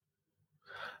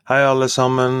Hei alle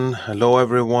sammen, hello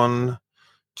everyone.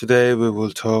 Today we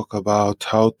will talk about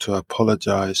how to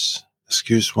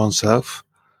excuse oneself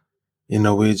in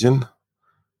Norwegian.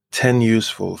 10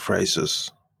 useful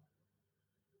phrases.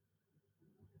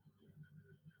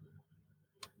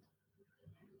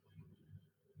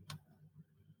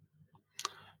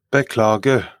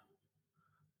 Beklager,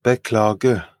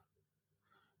 beklager,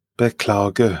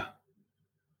 beklager.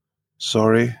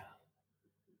 Sorry.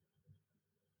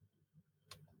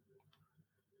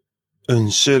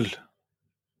 Unnskyld,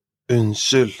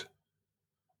 unnskyld,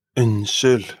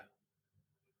 unnskyld.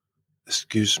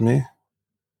 Excuse me.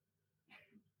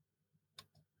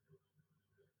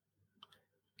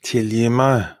 Tilgi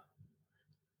meg,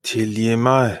 tilgi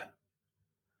meg,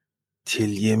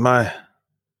 tilgi meg.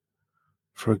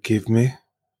 Forgive me.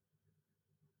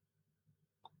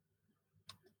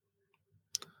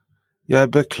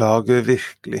 Jeg beklager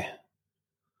virkelig.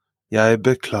 Jeg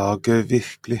beklager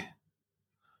virkelig.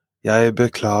 Jeg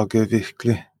beklager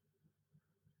virkelig.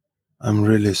 I'm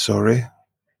really sorry.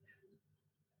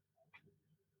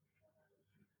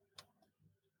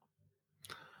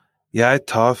 Jeg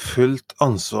tar fullt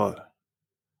ansvar.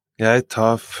 Jeg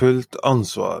tar fullt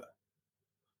ansvar.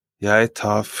 Jeg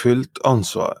tar fullt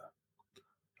ansvar.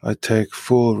 I take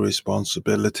full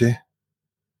responsibility.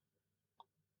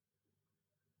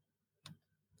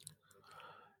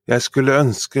 Jeg skulle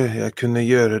ønske jeg kunne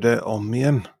gjøre det om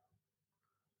igjen.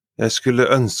 Jeg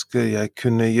skulle ønske jeg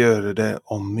kunne gjøre det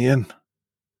om igjen.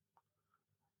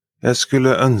 Jeg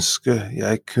skulle ønske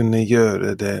jeg kunne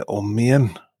gjøre det om igjen.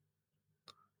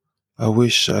 I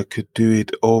wish I could do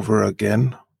it over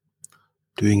again,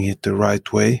 doing it the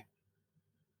right way.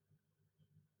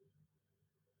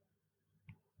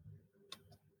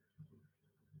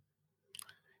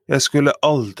 Jeg skulle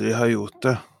aldri ha gjort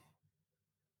det.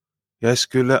 Jeg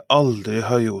skulle aldri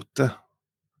ha gjort det.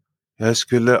 Jeg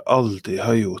skulle aldri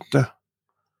ha gjort det.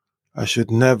 I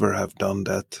should never have done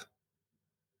that.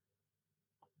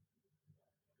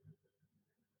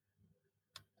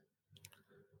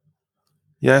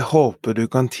 Jeg håper du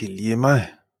kan tilgi meg.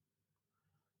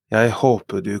 Jeg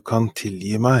håper du kan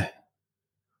tilgi meg.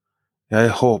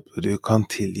 Jeg håper du kan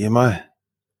tilgi meg.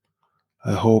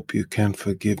 I hope you can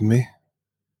forgive me.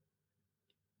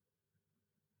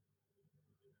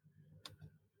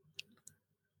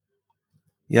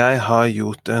 Jeg har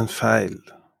gjort en feil.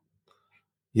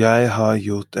 Jeg har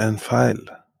gjort en feil.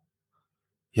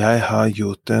 Jeg har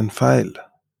gjort en feil.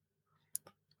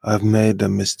 I've made a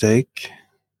mistake.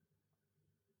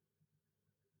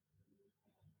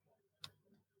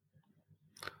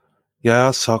 Jeg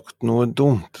har sagt noe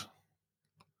dumt.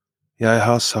 Jeg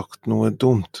har sagt noe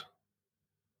dumt.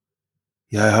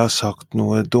 Jeg har sagt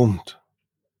noe dumt.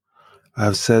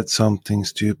 I've said something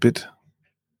stupid.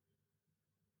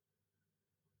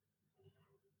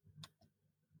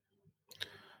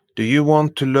 Do you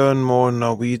want to learn more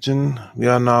Norwegian? We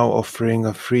are now offering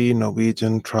a free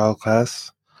Norwegian trial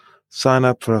class. Sign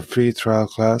up for a free trial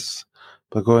class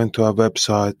by going to our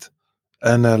website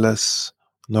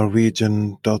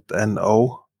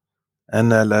nlsnorwegian.no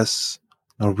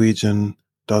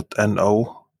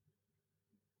nlsnorwegian.no